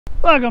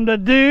Welcome to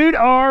Dude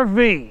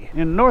RV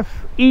in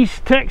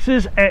Northeast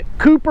Texas at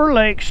Cooper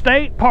Lake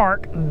State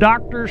Park,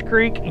 Doctors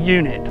Creek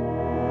Unit.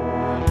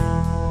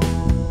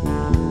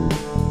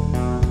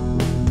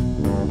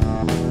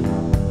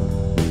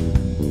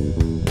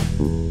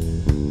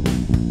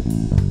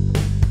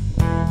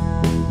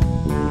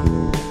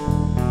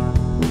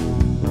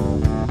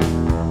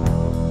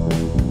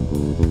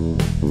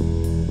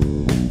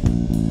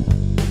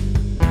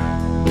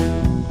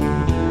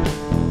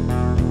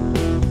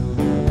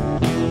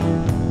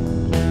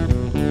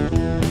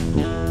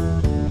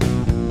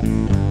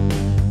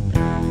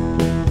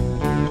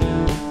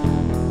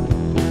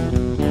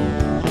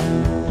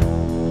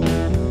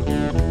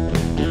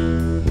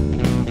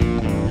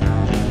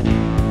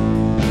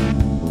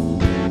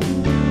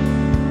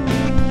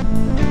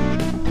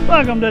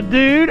 Welcome to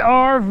Dude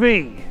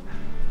RV.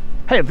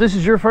 Hey, if this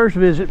is your first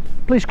visit,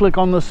 please click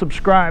on the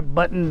subscribe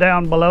button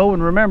down below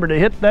and remember to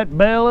hit that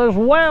bell as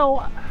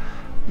well.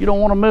 You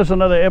don't want to miss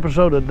another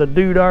episode of the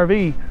Dude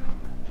RV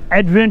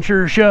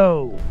Adventure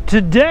Show.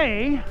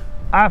 Today,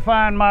 I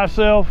find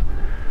myself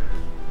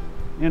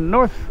in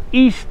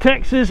Northeast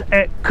Texas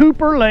at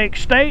Cooper Lake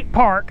State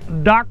Park,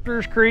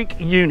 Doctors Creek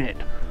Unit.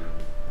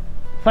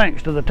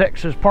 Thanks to the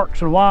Texas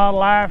Parks and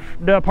Wildlife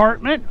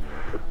Department,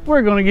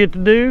 we're going to get to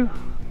do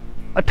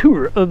a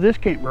tour of this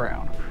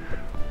campground.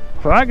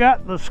 So I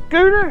got the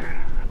scooter,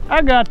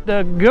 I got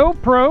the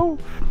GoPro,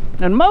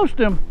 and most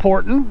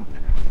important,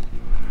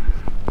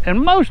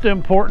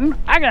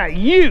 I got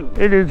you.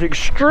 It is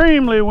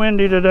extremely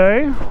windy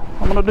today.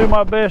 I'm gonna do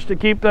my best to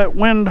keep that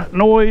wind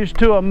noise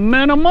to a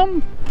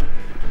minimum.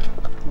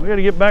 We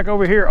gotta get back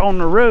over here on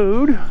the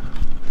road.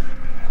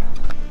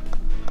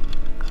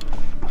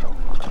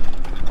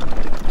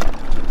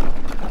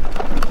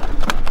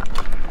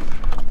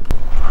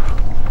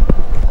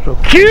 So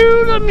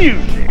cue the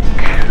music.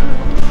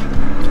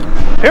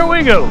 Here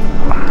we go.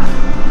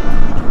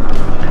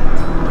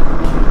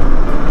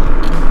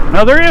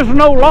 Now there is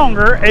no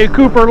longer a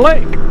Cooper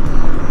Lake.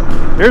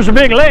 There's a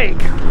big lake,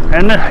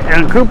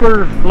 and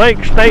Cooper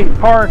Lake State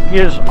Park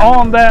is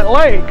on that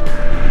lake,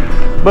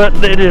 but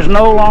it is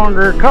no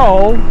longer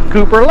called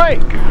Cooper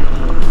Lake.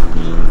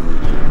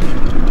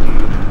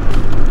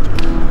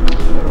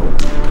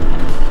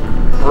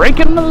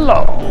 Breaking the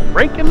law,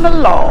 breaking the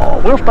law.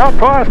 We'll stop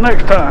twice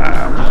next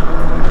time.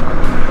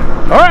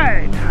 All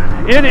right,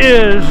 it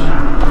is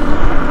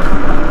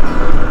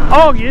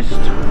August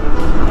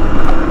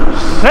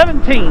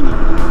 17,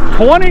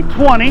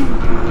 2020,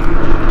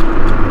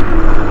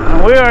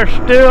 and we are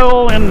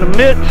still in the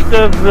midst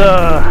of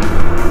the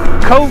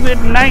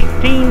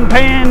COVID-19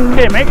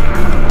 pandemic.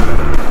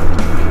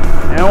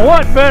 And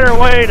what better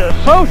way to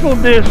social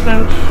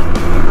distance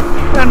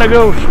than to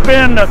go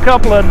spend a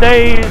couple of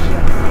days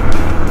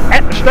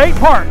at the state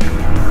park.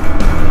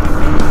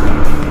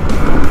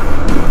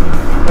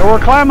 So we're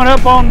climbing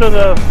up onto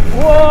the,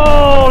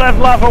 whoa, that's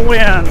lots of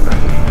wind.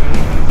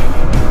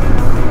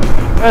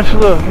 That's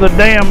the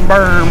dam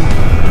berm.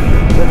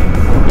 The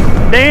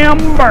dam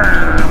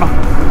berm.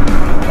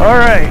 All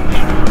right.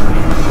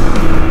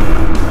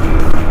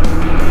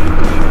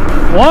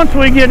 Once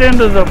we get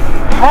into the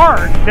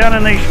park down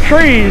in these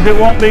trees, it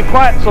won't be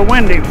quite so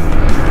windy.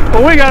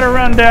 But we got to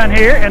run down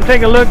here and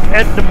take a look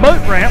at the boat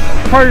ramp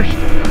first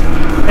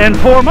and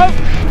foremost.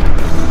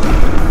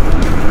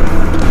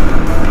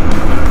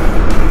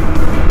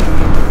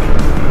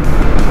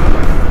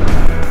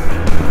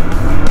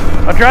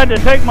 I tried to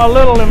take my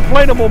little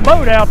inflatable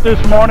boat out this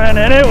morning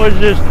and it was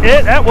just,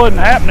 that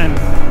wasn't happening.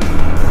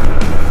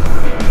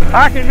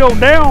 I could go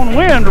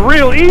downwind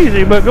real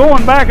easy, but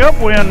going back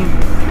upwind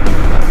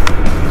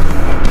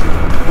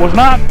was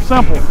not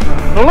simple.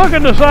 So look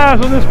at the size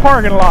of this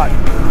parking lot.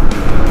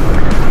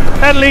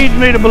 That leads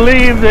me to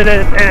believe that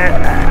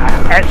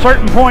at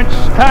certain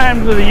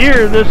times of the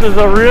year, this is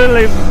a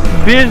really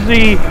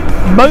busy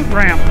boat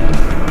ramp.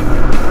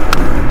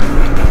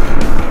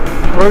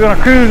 We're going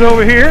to cruise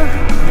over here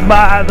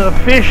by the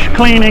fish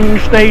cleaning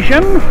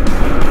station,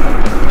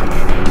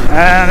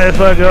 and it's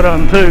a good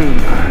one too.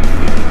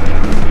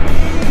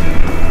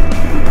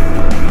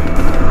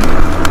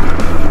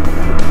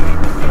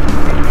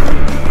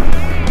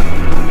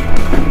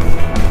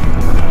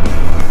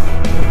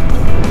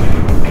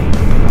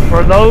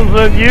 For those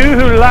of you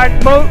who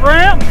like boat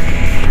ramps,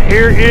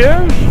 here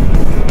is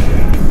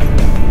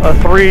a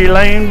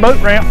 3-lane boat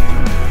ramp.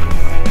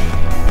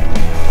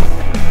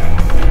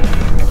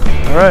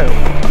 All right,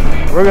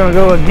 we're gonna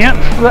go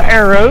against the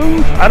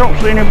arrows. I don't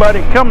see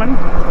anybody coming.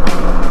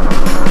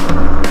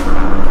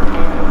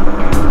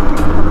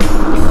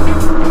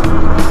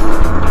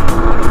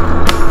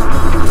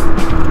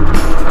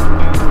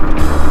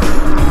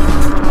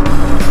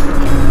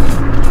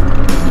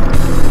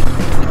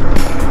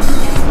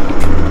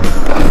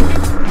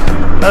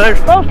 Now there's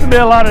supposed to be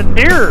a lot of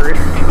deer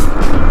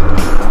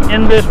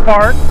in this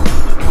park,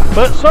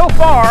 but so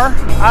far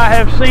I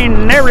have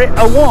seen nary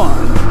a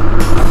one.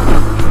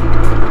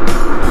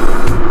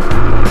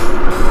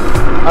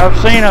 I've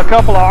seen a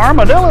couple of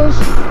armadillos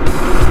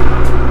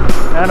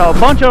and a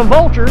bunch of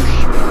vultures.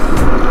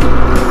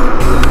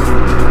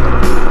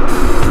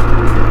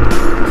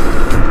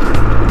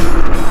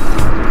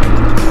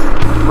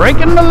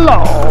 Breaking the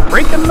law,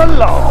 breaking the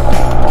law.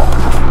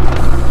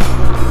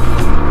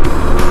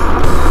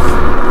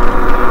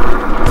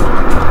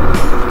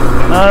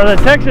 The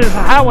Texas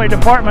Highway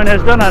Department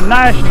has done a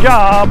nice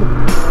job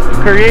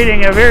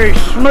creating a very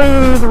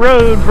smooth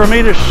road for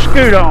me to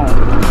scoot on.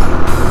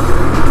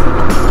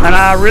 And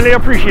I really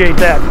appreciate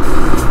that.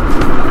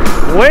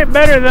 Way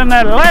better than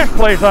that last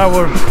place I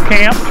was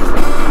camped.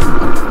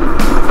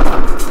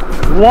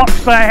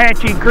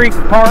 Waxahachie Creek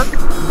Park.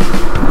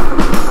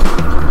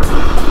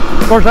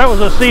 Of course, that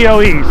was a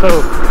COE,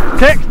 so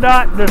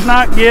TxDOT does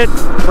not get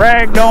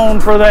ragged on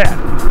for that.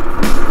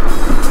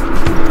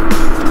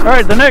 All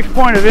right, the next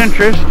point of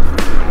interest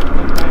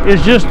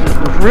is just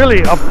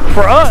really,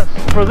 for us,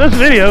 for this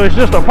video, it's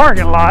just a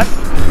parking lot.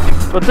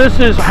 But this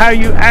is how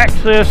you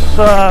access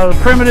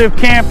primitive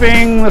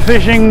camping, the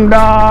fishing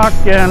dock,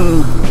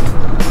 and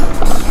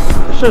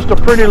it's just a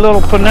pretty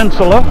little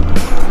peninsula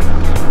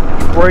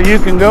where you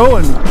can go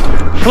and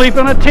sleep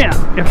in a tent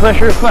if that's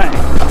your thing.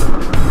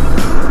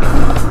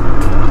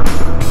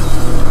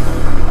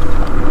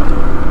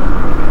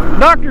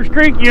 Doctors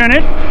Creek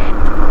unit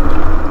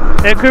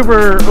at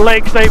Cooper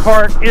Lake State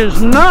Park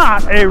is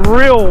not a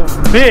real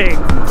big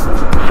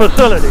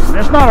facility.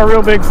 It's not a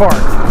real big park.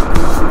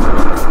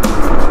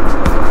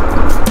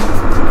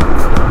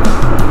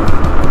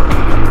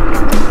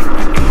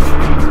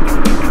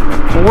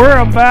 We're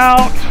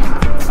about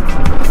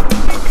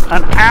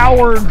an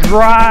hour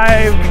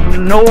drive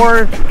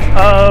north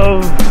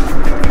of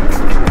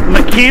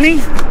McKinney.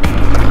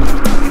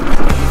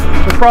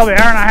 So probably an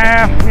hour and a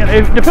half, you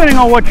know, depending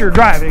on what you're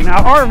driving.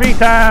 Now, RV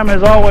time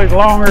is always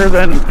longer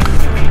than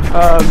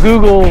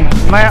Google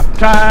map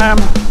time.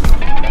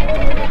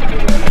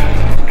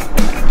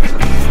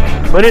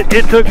 But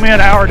it took me an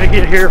hour to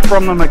get here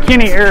from the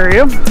McKinney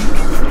area.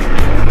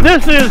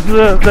 This is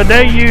the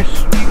day use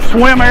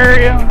swim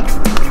area.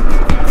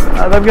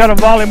 They've got a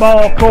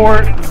volleyball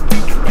court,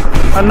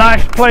 a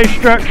nice play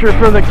structure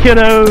for the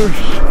kiddos,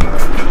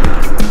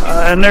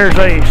 and there's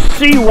a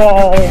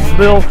seawall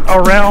built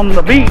around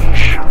the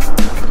beach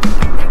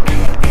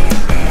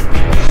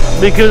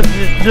because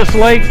this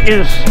lake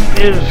is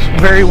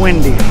very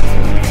windy.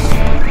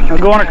 Now,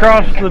 going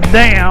across the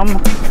dam,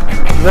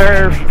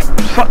 there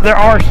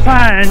are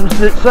signs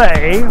that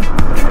say,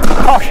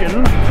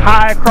 caution,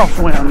 high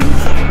crosswinds.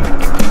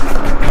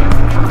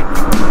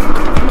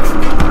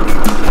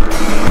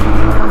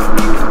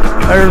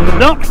 There's the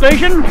dump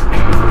station.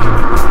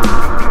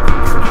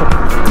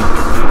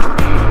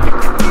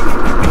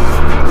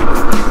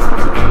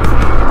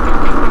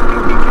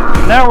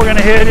 Now we're going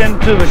to head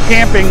into the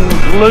camping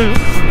loop.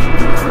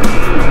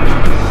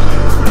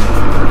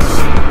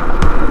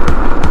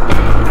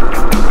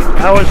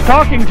 I was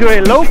talking to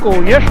a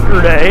local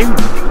yesterday,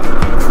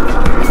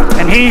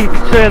 and he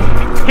said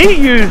he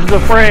used the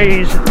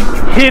phrase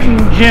hidden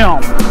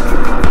gem.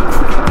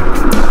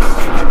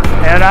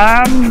 And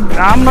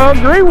I'm gonna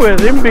agree with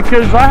him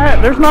because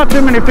there's not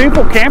too many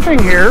people camping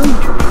here.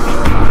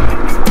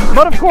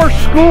 But of course,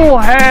 school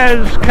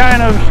has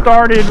kind of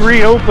started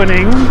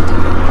reopening,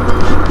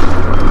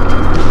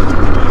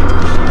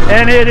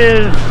 and it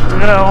is,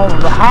 you know,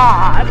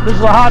 hot. This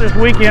is the hottest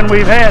weekend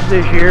we've had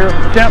this year.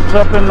 Temps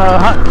up in the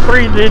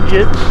 3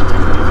 digits.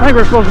 I think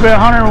we're supposed to be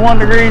 101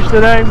 degrees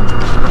today.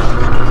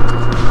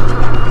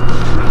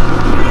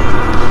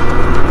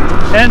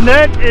 And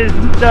that is,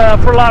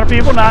 for a lot of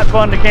people, not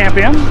fun to camp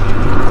in.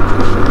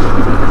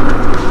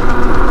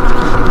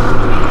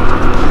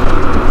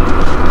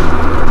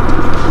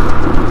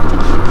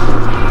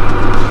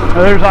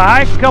 There's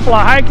a couple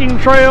of hiking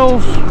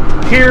trails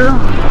here.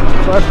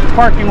 So that's the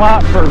parking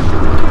lot for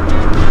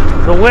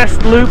the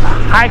West Loop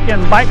Hike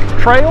and Bike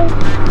Trail.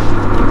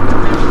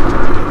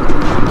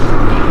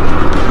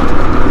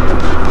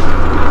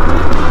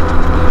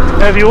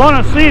 If you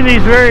want to see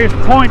these various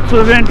points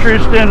of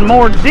interest in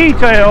more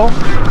detail,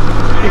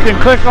 you can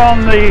click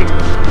on the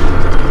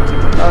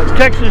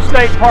Texas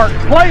State Park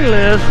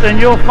playlist and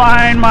you'll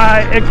find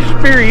my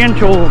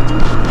experiential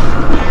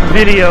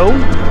video.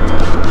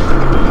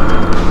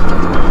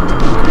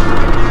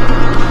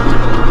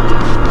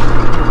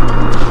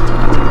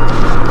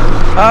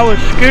 I was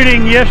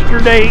scooting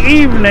yesterday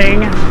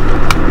evening,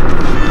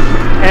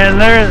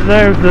 and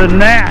the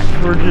gnats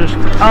were just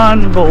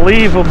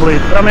unbelievably,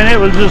 I mean, it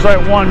was just like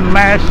one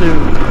massive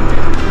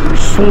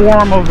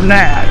swarm of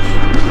gnats.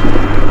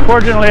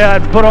 Fortunately,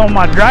 I'd put on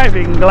my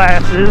driving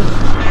glasses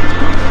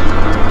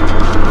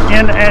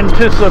in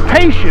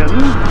anticipation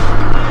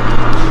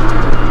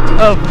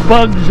of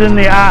bugs in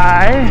the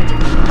eye.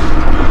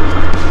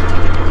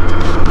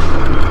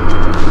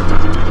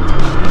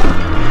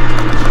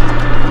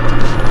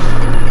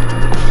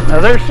 Now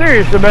they're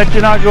serious about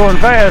you not going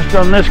fast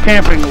on this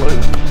camping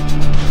loop.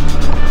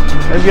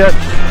 They've got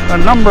a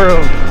number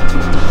of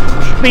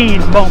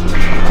speed bumps.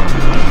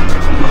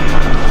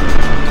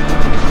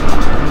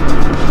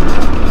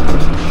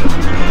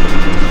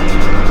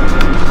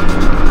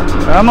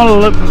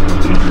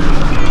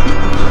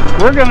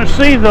 We're gonna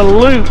see the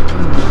loop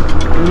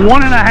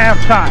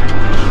 1.5 times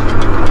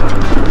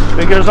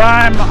because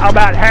I'm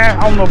about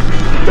half on the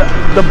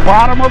the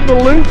bottom of the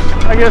loop,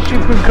 I guess you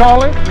could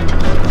call it.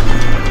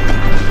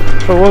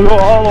 So we'll go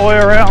all the way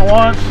around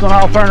once, then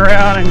I'll turn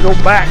around and go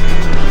back.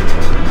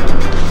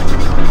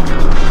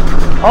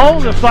 All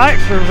the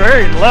sites are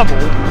very level.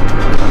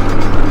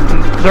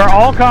 They're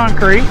all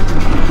concrete,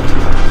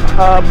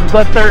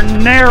 but they're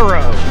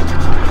narrow.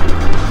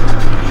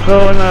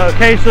 So in the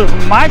case of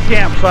my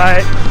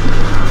campsite,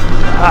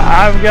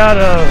 I've got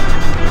a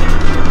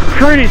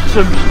pretty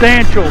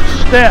substantial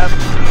step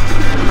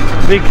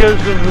because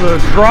of the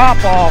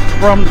drop off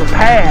from the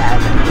pad.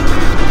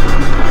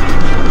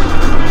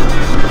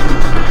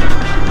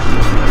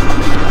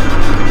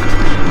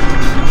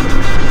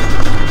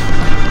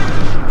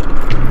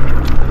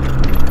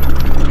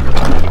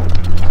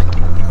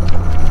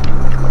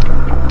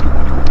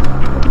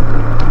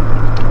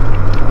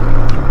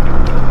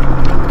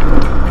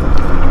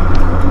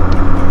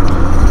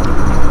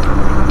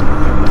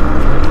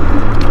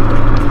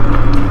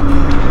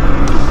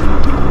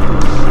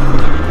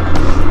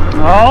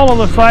 All of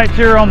the sites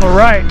here on the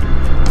right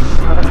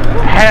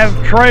have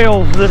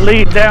trails that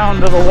lead down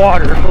to the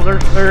water, so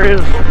there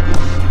is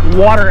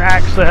water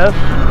access.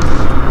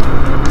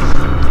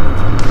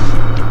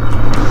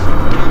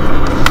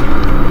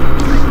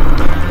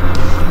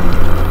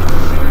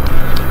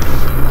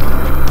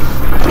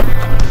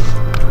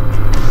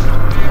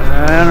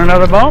 And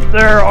another bump.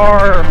 There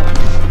are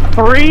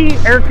 3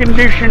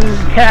 air-conditioned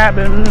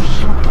cabins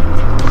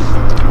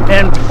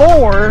and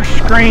 4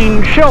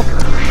 screened shelters.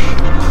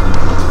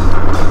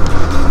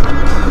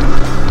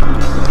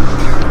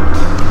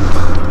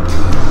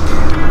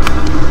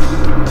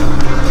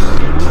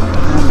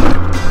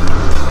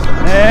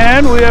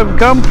 And we have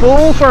come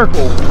full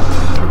circle.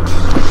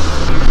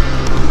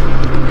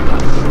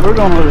 We're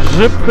going to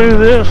zip through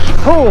this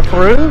pull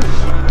through.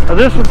 Now,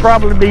 this would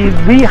probably be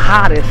the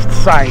hottest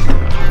site.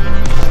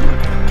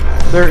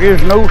 There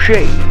is no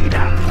shade.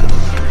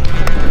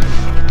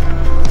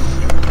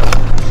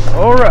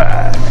 All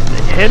right,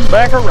 head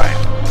back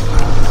around.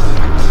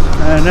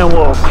 And then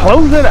we'll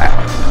close it out.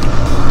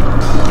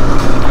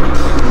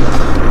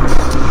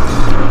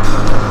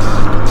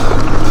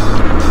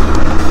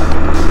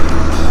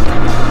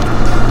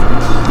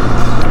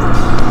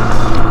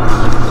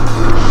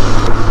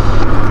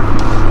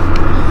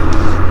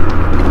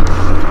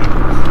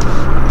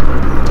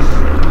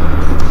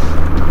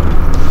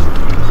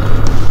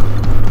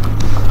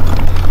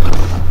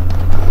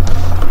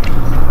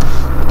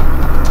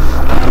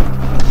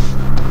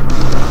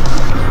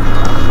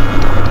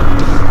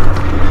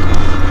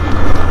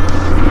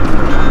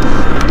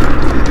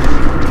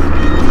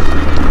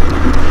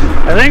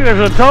 I think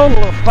there's a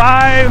total of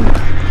 5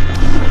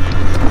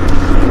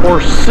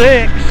 or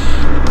 6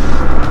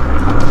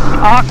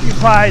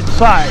 occupied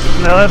sites.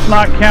 Now that's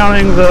not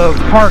counting the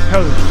park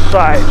host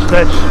sites,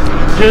 that's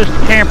just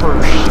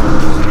campers.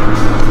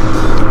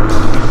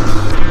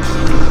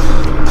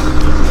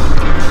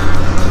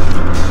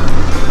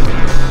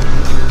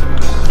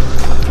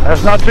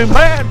 That's not too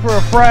bad for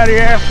a Friday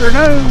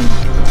afternoon.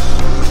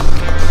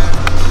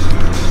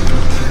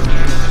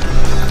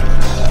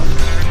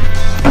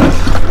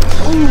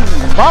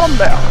 Bottom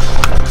down.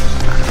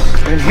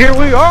 And here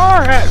we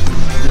are at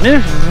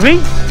this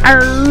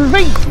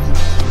VRV.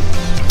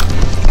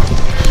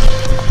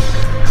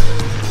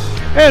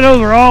 And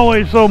those are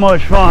always so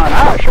much fun.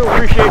 I sure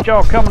appreciate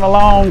y'all coming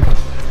along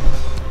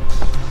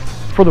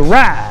for the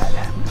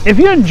ride. If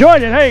you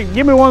enjoyed it, hey,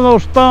 give me one of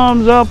those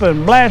thumbs up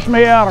and blast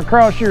me out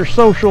across your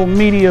social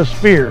media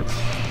sphere.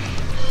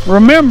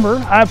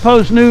 Remember, I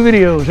post new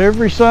videos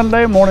every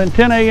Sunday morning,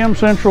 10 a.m.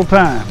 Central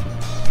Time.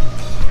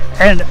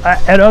 And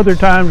at other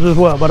times as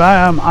well, but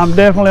I'm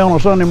definitely on a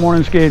Sunday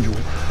morning schedule.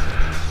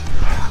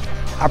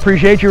 I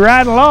appreciate you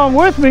riding along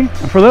with me.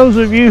 And for those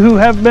of you who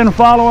have been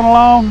following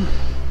along,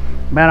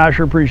 man, I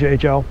sure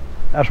appreciate y'all.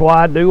 That's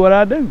why I do what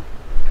I do.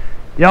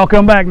 Y'all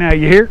come back now,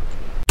 you hear?